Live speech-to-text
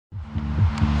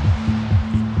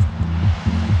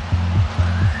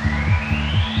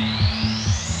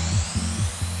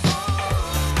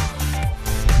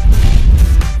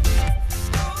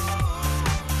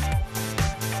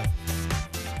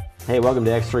Hey, welcome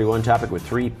to X3 One Topic with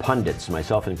three pundits,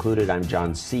 myself included. I'm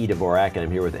John C. Dvorak, and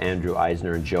I'm here with Andrew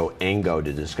Eisner and Joe Engo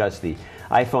to discuss the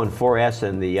iPhone 4S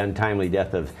and the untimely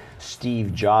death of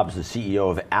Steve Jobs, the CEO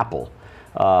of Apple.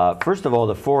 First of all,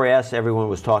 the 4S, everyone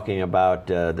was talking about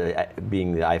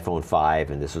being the iPhone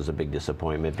 5, and this was a big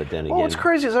disappointment, but then again... Well, what's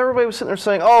crazy is everybody was sitting there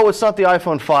saying, oh, it's not the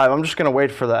iPhone 5, I'm just going to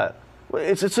wait for that.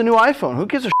 It's a new iPhone. Who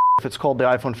gives a if it's called the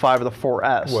iPhone 5 or the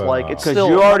 4S? Well, like, it's still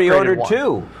you already ordered one.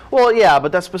 two. Well, yeah,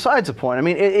 but that's besides the point. I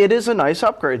mean, it is a nice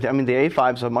upgrade. I mean, the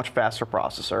A5 is a much faster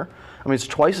processor. I mean, it's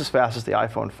twice as fast as the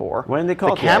iPhone 4. Why didn't they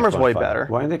call it the camera's iPhone way 5? better.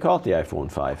 Why didn't they call it the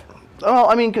iPhone 5? Well,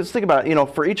 I mean, because think about it, you know,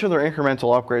 for each of their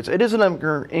incremental upgrades, it is an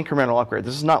incremental upgrade.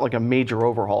 This is not like a major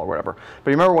overhaul or whatever.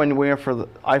 But you remember when we went for the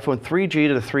iPhone 3G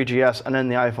to the 3GS, and then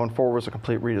the iPhone 4 was a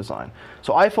complete redesign.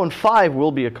 So iPhone 5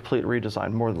 will be a complete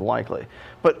redesign, more than likely.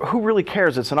 But who really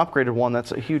cares? It's an upgraded one.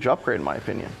 That's a huge upgrade, in my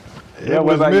opinion. It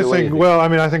was missing. Well, I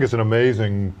mean, I think it's an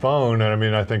amazing phone, and I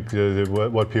mean, I think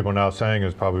what people are now saying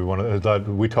is probably one of that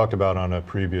we talked about on a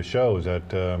previous show is that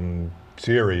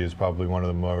Siri is probably one of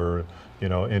the more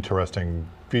interesting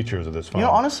features of this phone. You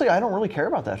know, honestly, I don't really care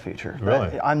about that feature.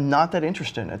 Really? I'm not that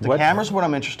interested in it. The camera's what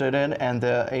I'm interested in, and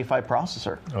the A5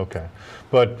 processor. Okay,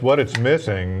 but what it's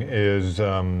missing is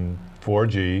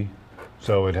 4G.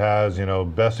 So it has,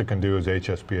 best it can do is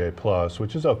HSPA plus,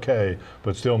 which is okay,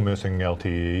 but still missing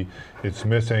LTE. It's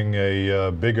missing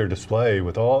a bigger display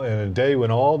with in a day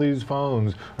when all these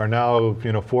phones are now,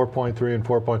 4.3 and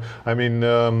 4. I mean,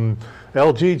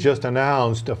 LG just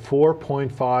announced a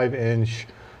 4.5-inch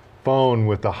phone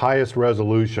with the highest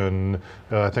resolution.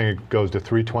 I think it goes to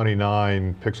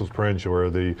 329 pixels per inch,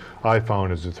 where the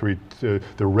iPhone is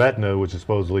the Retina, which is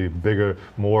supposedly bigger,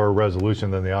 more resolution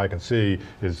than the eye can see,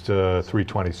 is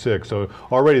 326. So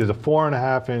already there's a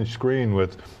 4.5-inch screen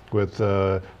with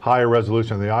higher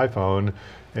resolution than the iPhone.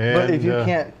 And, but if you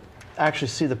can't actually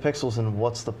see the pixels, and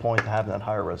what's the point to have that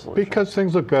higher resolution? Because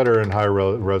things look better in high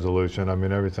resolution. I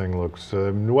mean, everything looks. But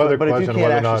if you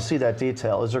can't actually see that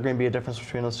detail, is there going to be a difference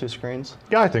between those two screens?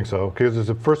 Yeah, I think so. Because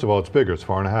first of all, it's bigger. It's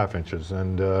 4.5 inches,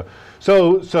 and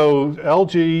so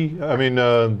LG. I mean,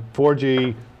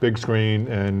 4G. Big screen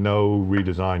and no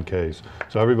redesigned case.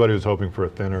 So everybody was hoping for a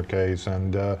thinner case,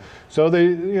 and so they,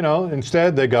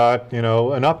 instead they got,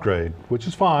 an upgrade, which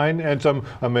is fine, and some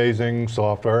amazing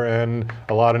software and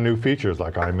a lot of new features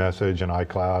like iMessage and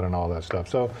iCloud and all that stuff.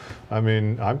 So, I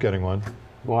mean, I'm getting one.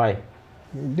 Why?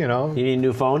 You need a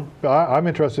new phone? I'm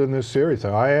interested in this Siri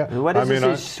thing. What is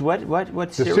this? What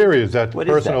the Siri is that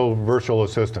personal virtual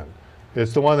assistant.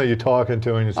 It's the one that you talk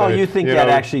into and you say... Oh, you think that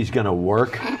actually is going to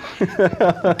work?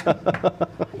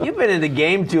 You've been in the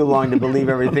game too long to believe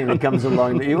everything that comes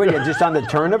along. You're just on the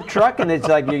turnip truck and it's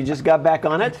like you just got back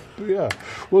on it? Yeah,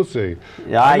 we'll see.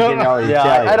 Yeah, I can already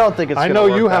tell you. I don't think it's going to work. I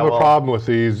know you have a problem with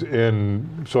these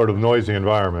in sort of noisy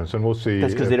environments, and we'll see.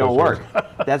 That's because they don't work.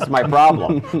 That's my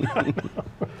problem.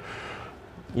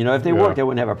 If they worked, I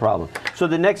wouldn't have a problem. So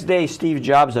the next day, Steve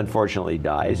Jobs unfortunately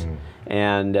dies. Mm-hmm.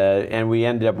 And we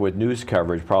ended up with news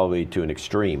coverage probably to an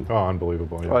extreme. Oh,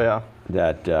 unbelievable! Yeah. Oh yeah.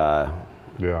 That.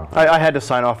 Yeah. I had to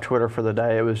sign off Twitter for the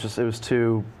day. It was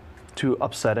too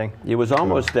upsetting. It was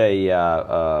almost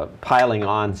a piling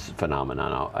on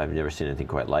phenomenon. I've never seen anything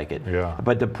quite like it. Yeah.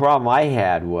 But the problem I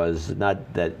had was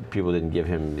not that people didn't give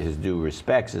him his due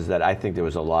respects, is that I think there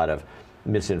was a lot of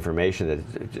misinformation that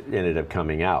ended up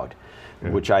coming out. Yeah.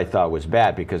 Which I thought was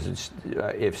bad, because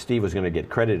if Steve was going to get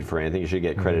credited for anything, he should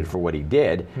get credited for what he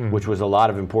did, which was a lot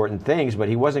of important things, but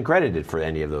he wasn't credited for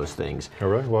any of those things. All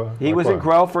right. Well, he was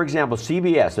incredible. For example,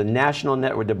 CBS, the national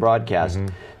network, the broadcast,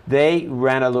 they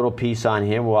ran a little piece on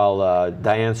him while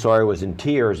Diane Sawyer was in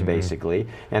tears, basically.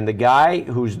 And the guy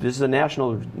this is a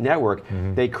national network,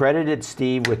 they credited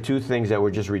Steve with two things that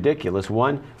were just ridiculous.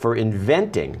 One, for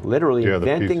literally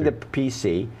inventing the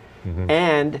PC,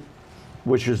 and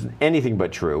which was anything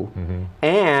but true,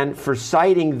 and for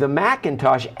citing the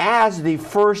Macintosh as the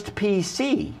first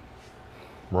PC.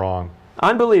 Wrong.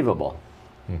 Unbelievable.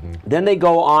 Then they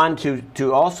go on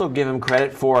to also give him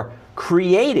credit for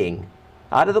creating,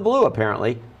 out of the blue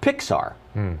apparently, Pixar,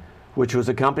 which was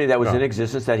a company that was in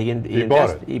existence that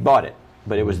he bought it,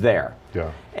 but it was there.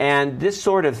 Yeah. And this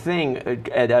sort of thing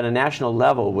at a national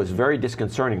level was very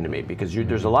disconcerting to me, because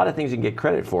there's a lot of things you can get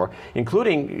credit for,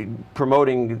 including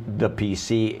promoting the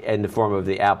PC in the form of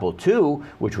the Apple II,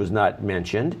 which was not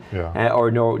mentioned,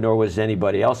 nor was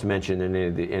anybody else mentioned in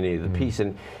any of the piece.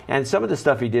 And some of the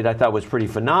stuff he did I thought was pretty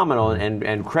phenomenal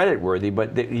and credit worthy,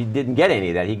 but he didn't get any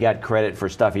of that. He got credit for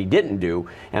stuff he didn't do,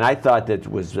 and I thought that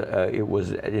it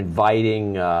was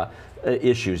inviting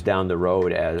issues down the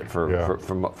road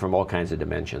from all kinds of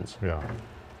dimensions. Yeah.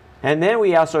 And then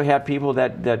we also have people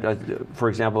that for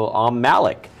example,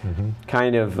 Malik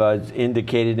kind of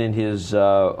indicated in his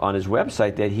on his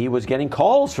website that he was getting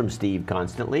calls from Steve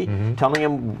constantly, telling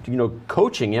him, you know,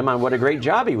 coaching him on what a great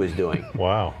job he was doing.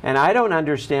 Wow. And I don't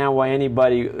understand why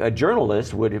anybody, a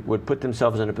journalist, would put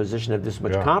themselves in a position of this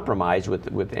much compromise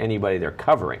with anybody they're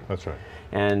covering. That's right.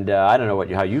 And I don't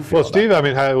know how you feel. Well, Steve, I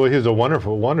mean, he's a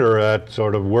wonderful wonder at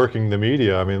sort of working the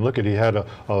media. I mean, look at, he had a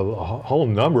whole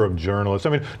number of journalists. I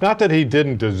mean, not that he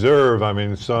didn't deserve, I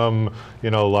mean, some,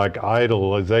 you know, like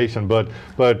idolization,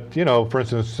 but you know, for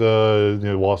instance, you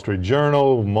know, Wall Street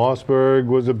Journal, Mossberg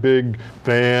was a big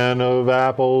fan of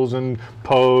Apple's, and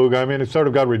Pogue. I mean, it sort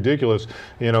of got ridiculous.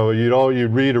 You know,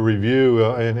 you'd read a review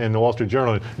in the Wall Street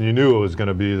Journal, and you knew it was going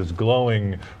to be this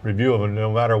glowing review of it,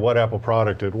 no matter what Apple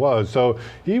product it was. So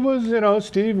he was, you know,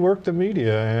 Steve worked the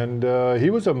media, and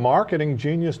he was a marketing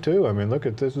genius too. I mean, look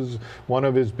at, this is one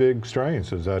of his big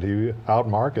strengths, is that he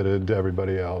outmarketed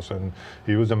everybody else, and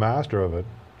he was a master of it.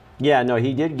 Yeah, no,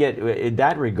 he did get, in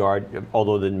that regard,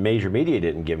 although the major media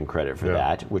didn't give him credit for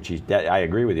that, which I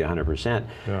agree with you 100%.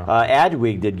 Yeah.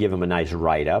 Adweek did give him a nice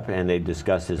write-up, and they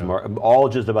discussed his, all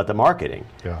just about the marketing.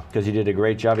 Yeah. Because he did a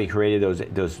great job. He created those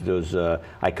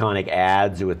iconic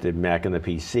ads with the Mac and the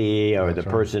PC, or the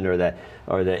person, or the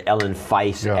Ellen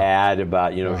Feist ad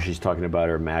about, you know, she's talking about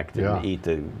her Mac to eat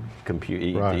the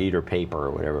computer, to eat her paper, or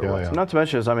whatever it was. Not to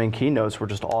mention, I mean, keynotes were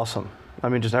just awesome. I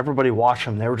mean, just everybody watched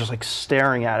him. They were just like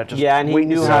staring at it. Just and he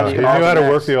knew how to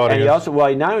work the audience. And he also, well,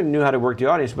 he not only knew how to work the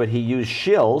audience, but he used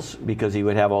shills, because he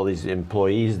would have all these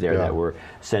employees there that were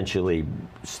essentially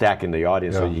stacking the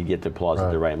audience so you get the applause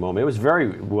at the right moment. It was very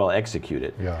well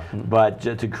executed. Yeah. But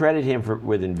to credit him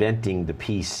with inventing the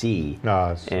PC,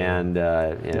 and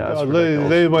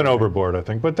they went overboard, I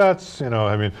think. But that's, you know,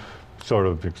 I mean, sort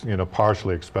of, you know,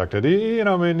 partially expected. You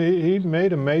know, I mean, he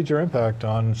made a major impact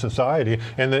on society.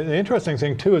 And the interesting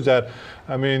thing too is that,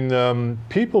 I mean,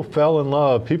 people fall in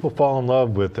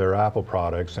love with their Apple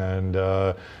products, and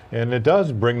it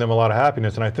does bring them a lot of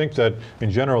happiness. And I think that in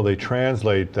general they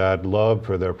translate that love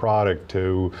for their product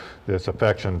to this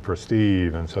affection for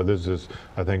Steve. And so this is,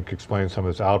 I think, explains some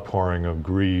of this outpouring of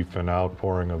grief and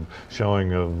outpouring of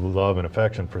showing of love and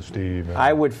affection for Steve. And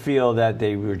I would feel that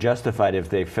they were justified if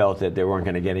they felt that they weren't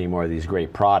going to get any more of these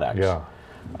great products.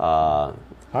 Yeah.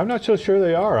 I'm not so sure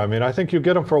they are. I mean, I think you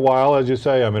get them for a while, as you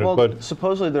say. I mean, well, but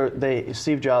supposedly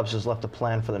Steve Jobs has left a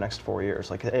plan for the next 4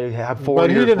 years. Like they have 4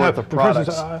 years worth of products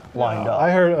lined up. I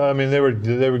heard. I mean, they were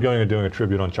going and doing a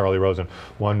tribute on Charlie Rosen.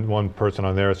 One person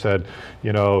on there said,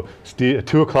 you know, Steve, at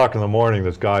 2 o'clock in the morning,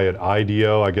 this guy at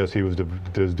IDEO, I guess he was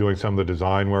doing some of the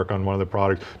design work on one of the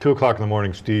products. 2 o'clock in the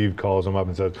morning, Steve calls him up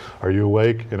and says, "Are you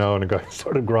awake?" You know, and the guy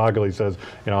sort of groggily says,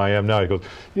 "You know, I am now." He goes,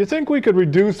 "You think we could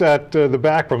reduce that the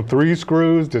back from 3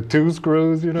 screws to 2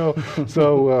 screws, you know?"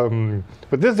 So,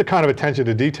 but this is the kind of attention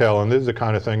to detail, and this is the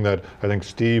kind of thing that I think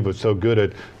Steve was so good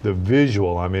at, the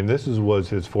visual. I mean, was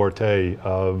his forte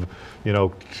of, you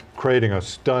know, creating a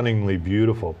stunningly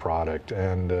beautiful product,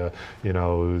 and you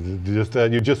know, just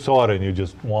that you just saw it and you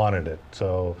just wanted it.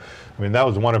 So, I mean, that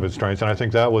was one of his strengths, and I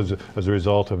think that was as a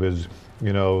result of his,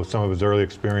 you know, some of his early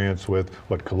experience with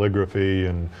calligraphy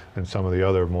and some of the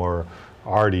other more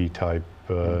arty type,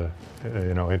 you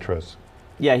know, interests.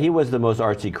 Yeah, he was the most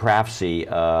artsy craftsy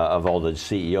of all the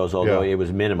CEOs, although it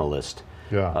was minimalist.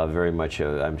 Yeah. Very much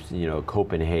a, you know,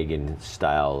 Copenhagen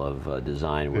style of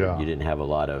design, where you didn't have a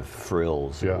lot of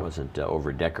frills. It wasn't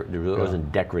over-decorative. It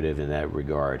wasn't decorative in that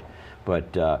regard.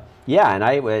 But yeah, and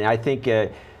I think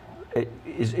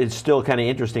it's still kind of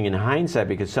interesting in hindsight,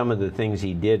 because some of the things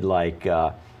he did, like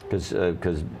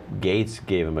because Gates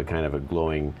gave him a kind of a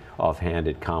glowing,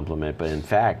 offhanded compliment, but in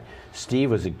fact,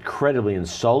 Steve was incredibly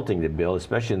insulting to Bill,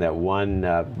 especially in that one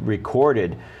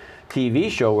recorded TV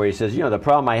show where he says, you know, the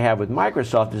problem I have with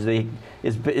Microsoft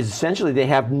is essentially they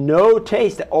have no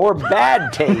taste or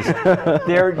bad taste.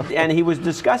 And he was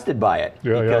disgusted by it,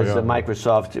 because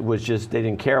Microsoft was just, they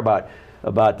didn't care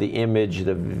about the image, you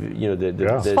know,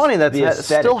 it's funny that that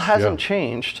still hasn't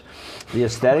changed. The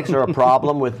aesthetics are a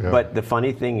problem with, but the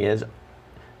funny thing is,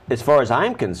 as far as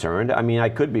I'm concerned, I mean, I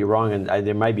could be wrong, and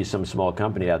there might be some small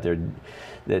company out there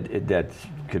that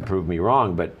could prove me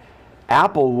wrong, but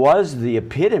Apple was the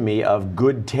epitome of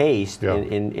good taste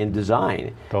in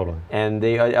design. Totally. And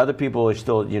other people are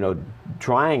still, you know,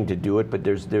 trying to do it, but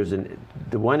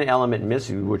the one element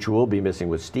missing, which will be missing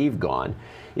with Steve gone,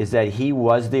 is that he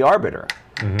was the arbiter.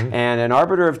 Mm-hmm. And an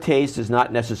arbiter of taste is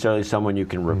not necessarily someone you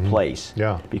can replace.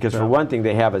 Yeah. Because for one thing,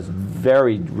 they have a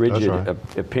very rigid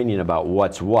opinion about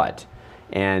what's what.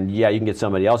 And yeah, you can get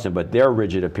somebody else in, but their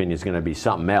rigid opinion is going to be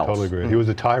something else. Totally agree. He was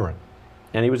a tyrant.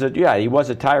 And he was he was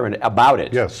a tyrant about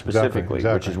it, Yes, specifically,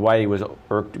 exactly. which is why he was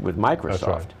irked with Microsoft.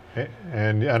 That's right.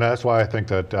 And that's why I think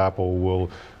that Apple will,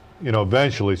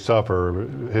 eventually suffer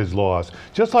his loss.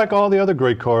 Just like all the other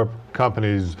great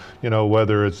companies,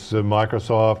 whether it's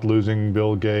Microsoft losing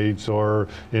Bill Gates or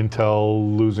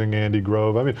Intel losing Andy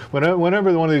Grove. I mean,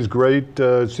 whenever one of these great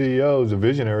CEOs,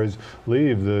 visionaries,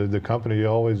 leave, the company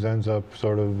always ends up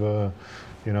sort of,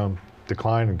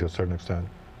 declining to a certain extent.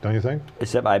 Don't you think?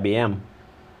 Except IBM.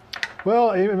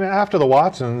 Well, even after the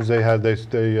Watsons,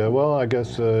 well, I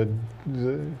guess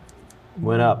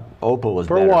went up. Opal was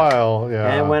for better. a while, yeah.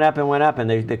 And it went up and went up, and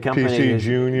the company PC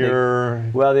Junior.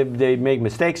 They made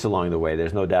mistakes along the way.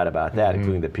 There's no doubt about that,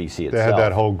 including the PC itself. They had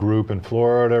that whole group in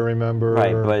Florida, remember?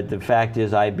 Right, but the fact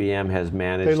is, IBM has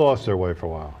managed. They lost their way for a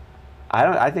while.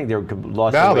 I think they're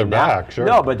lost. Now their way they're back, sure.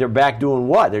 No, but they're back doing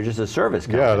what? They're just a service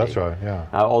company. Yeah, that's right. Yeah.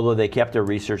 Although they kept their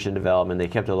research and development, they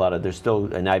kept a lot of. There's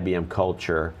still an IBM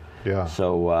culture. Yeah.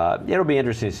 So it'll be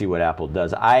interesting to see what Apple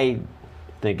does. I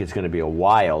think it's going to be a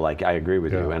while. Like I agree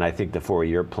with you, and I think the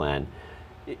 4-year plan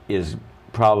is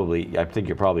probably. I think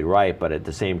you're probably right, but at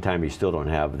the same time, you still don't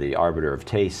have the arbiter of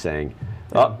taste saying,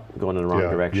 "Oh, going in the wrong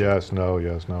direction." Yes, no,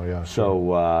 yeah.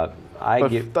 So I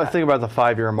think about the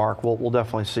 5-year mark. We'll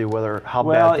definitely see how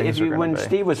well, bad things are going to be. when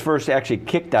Steve was first actually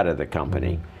kicked out of the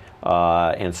company,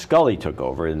 and Scully took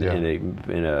over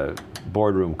in a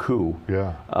boardroom coup.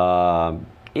 Yeah.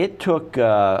 It took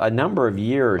a number of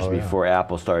years before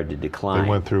Apple started to decline. They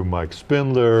went through Mike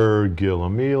Spindler, Gil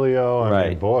Amelio. I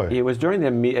mean, boy. It was during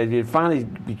it finally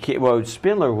became, well,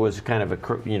 Spindler was kind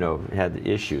of had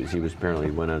issues. He was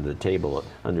apparently went under the table,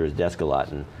 under his desk a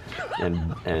lot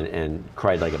and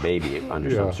cried like a baby under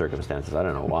some circumstances. I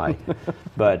don't know why.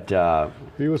 But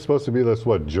he was supposed to be this,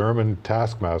 German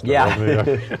taskmaster, yeah.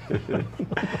 wasn't he?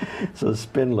 So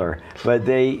Spindler. But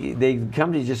the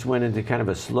company just went into kind of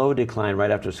a slow decline right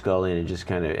after Scully, and it just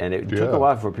kind of, and it took a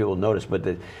while for people to notice.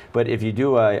 But if you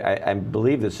do, I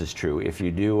believe this is true, if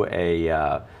you do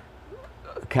a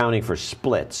accounting for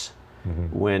splits,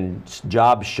 when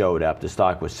Jobs showed up, the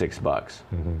stock was $6.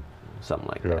 Something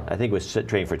like that. I think it was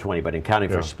trading for 20, but in counting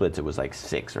for splits, it was like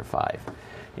 6 or 5.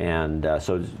 And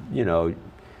so,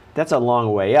 that's a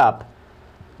long way up,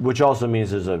 which also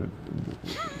means it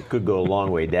could go a long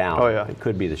way down. Oh, yeah. It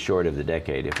could be the short of the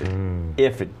decade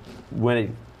when it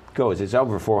goes. It's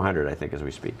over 400, I think, as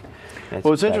we speak. Well,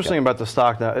 what's interesting about the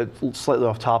stock, now it's slightly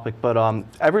off topic, but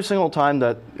every single time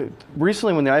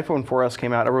recently when the iPhone 4S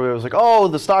came out, everybody was like, oh,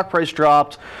 the stock price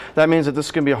dropped. That means that this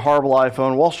is going to be a horrible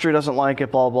iPhone. Wall Street doesn't like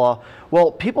it, blah, blah.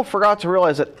 Well, people forgot to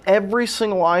realize that every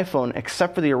single iPhone,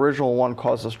 except for the original one,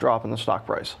 caused this drop in the stock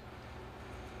price.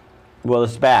 Well,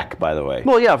 it's back, by the way.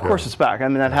 Well, yeah, of course it's back. I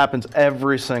mean, that happens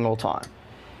every single time.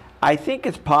 I think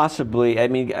it's possibly. I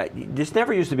mean, this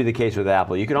never used to be the case with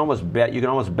Apple. You can almost bet. You can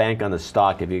almost bank on the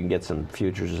stock if you can get some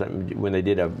futures or something. When they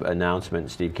did an announcement,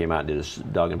 Steve came out and did a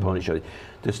dog and pony show.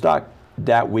 The stock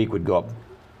that week would go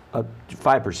up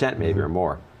 5% maybe or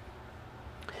more.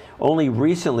 Only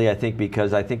recently, I think,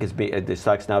 because I think the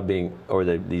stock's now being, or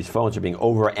these phones are being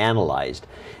overanalyzed,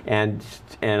 and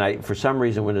for some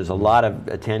reason, when there's a lot of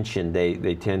attention, they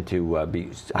tend to be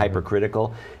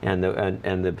hypercritical, and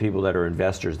the people that are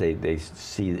investors, they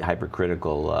see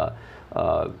hypercritical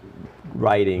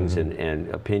writings and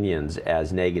opinions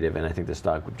as negative, and I think the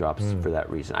stock drops for that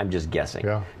reason. I'm just guessing,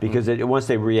 because once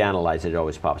they reanalyze it, it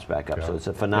always pops back up. So it's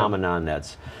a phenomenon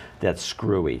that's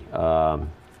screwy.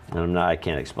 And I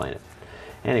can't explain it.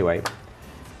 Anyway,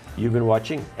 you've been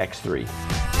watching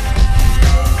X3.